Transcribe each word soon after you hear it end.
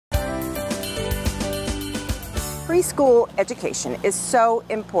preschool education is so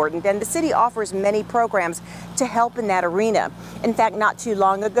important, and the city offers many programs to help in that arena. In fact, not too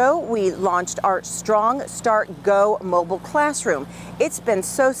long ago, we launched our Strong Start Go mobile classroom. It's been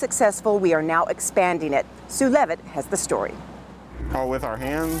so successful, we are now expanding it. Sue Levitt has the story. Oh, with our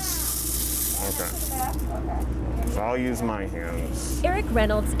hands? Okay. So I'll use my hands. Eric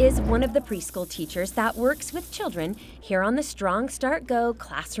Reynolds is one of the preschool teachers that works with children here on the Strong Start Go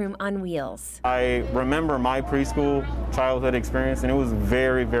Classroom on Wheels. I remember my preschool childhood experience, and it was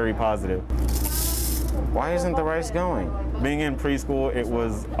very, very positive. Why isn't the rice going? Being in preschool, it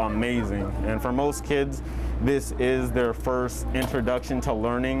was amazing. And for most kids, this is their first introduction to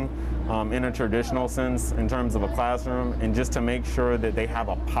learning in a traditional sense in terms of a classroom, and just to make sure that they have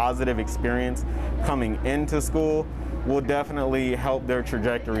a positive experience coming into school will definitely help their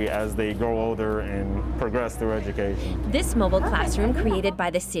trajectory as they grow older and progress through education. This mobile classroom created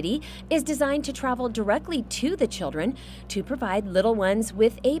by the city is designed to travel directly to the children to provide little ones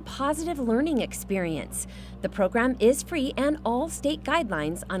with a positive learning experience. The program is free, and all state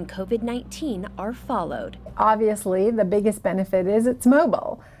guidelines on COVID-19 are followed. Obviously, the biggest benefit is it's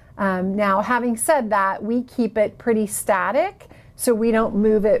mobile. Now, having said that, we keep it pretty static, so we don't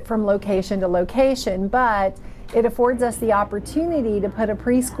move it from location to location, but it affords us the opportunity to put a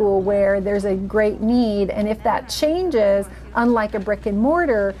preschool where there's a great need, and if that changes, unlike a brick and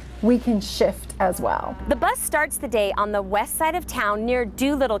mortar, we can shift as well. The bus starts the day on the west side of town near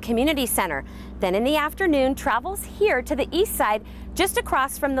Doolittle Community Center. Then in the afternoon travels here to the east side, just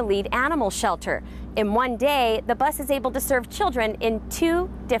across from the Lead Animal Shelter. In one day, the bus is able to serve children in 2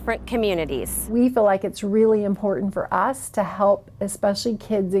 different communities. We feel like it's really important for us to help especially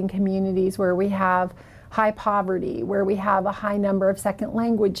kids in communities where we have high poverty, where we have a high number of second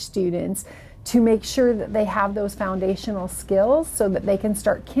language students, to make sure that they have those foundational skills so that they can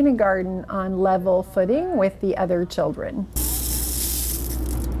start kindergarten on level footing with the other children.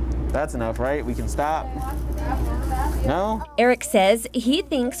 That's enough, right? We can stop. No? Eric says he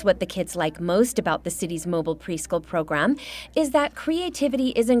thinks what the kids like most about the city's mobile preschool program is that creativity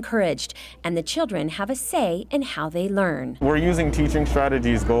is encouraged and the children have a say in how they learn. We're using Teaching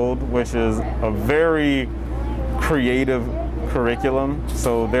Strategies Gold, which is a very creative curriculum,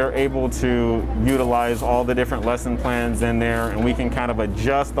 so they're able to utilize all the different lesson plans in there, and we can kind of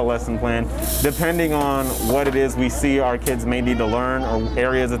adjust the lesson plan depending on what it is we see our kids may need to learn or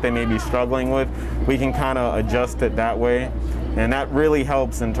areas that they may be struggling with. We can kind of adjust it that way, and that really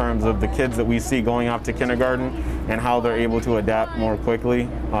helps in terms of the kids that we see going off to kindergarten and how they're able to adapt more quickly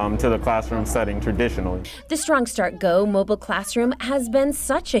to the classroom setting traditionally. The Strong Start Go mobile classroom has been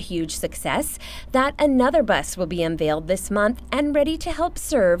such a huge success that another bus will be unveiled this month and ready to help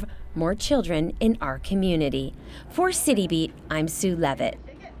serve more children in our community. For City Beat, I'm Sue Levitt.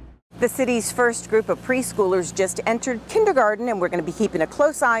 The city's first group of preschoolers just entered kindergarten, and we're going to be keeping a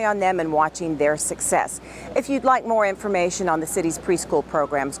close eye on them and watching their success. If you'd like more information on the city's preschool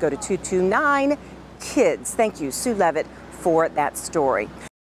programs, go to 229 Kids. Thank you, Sue Levitt, for that story.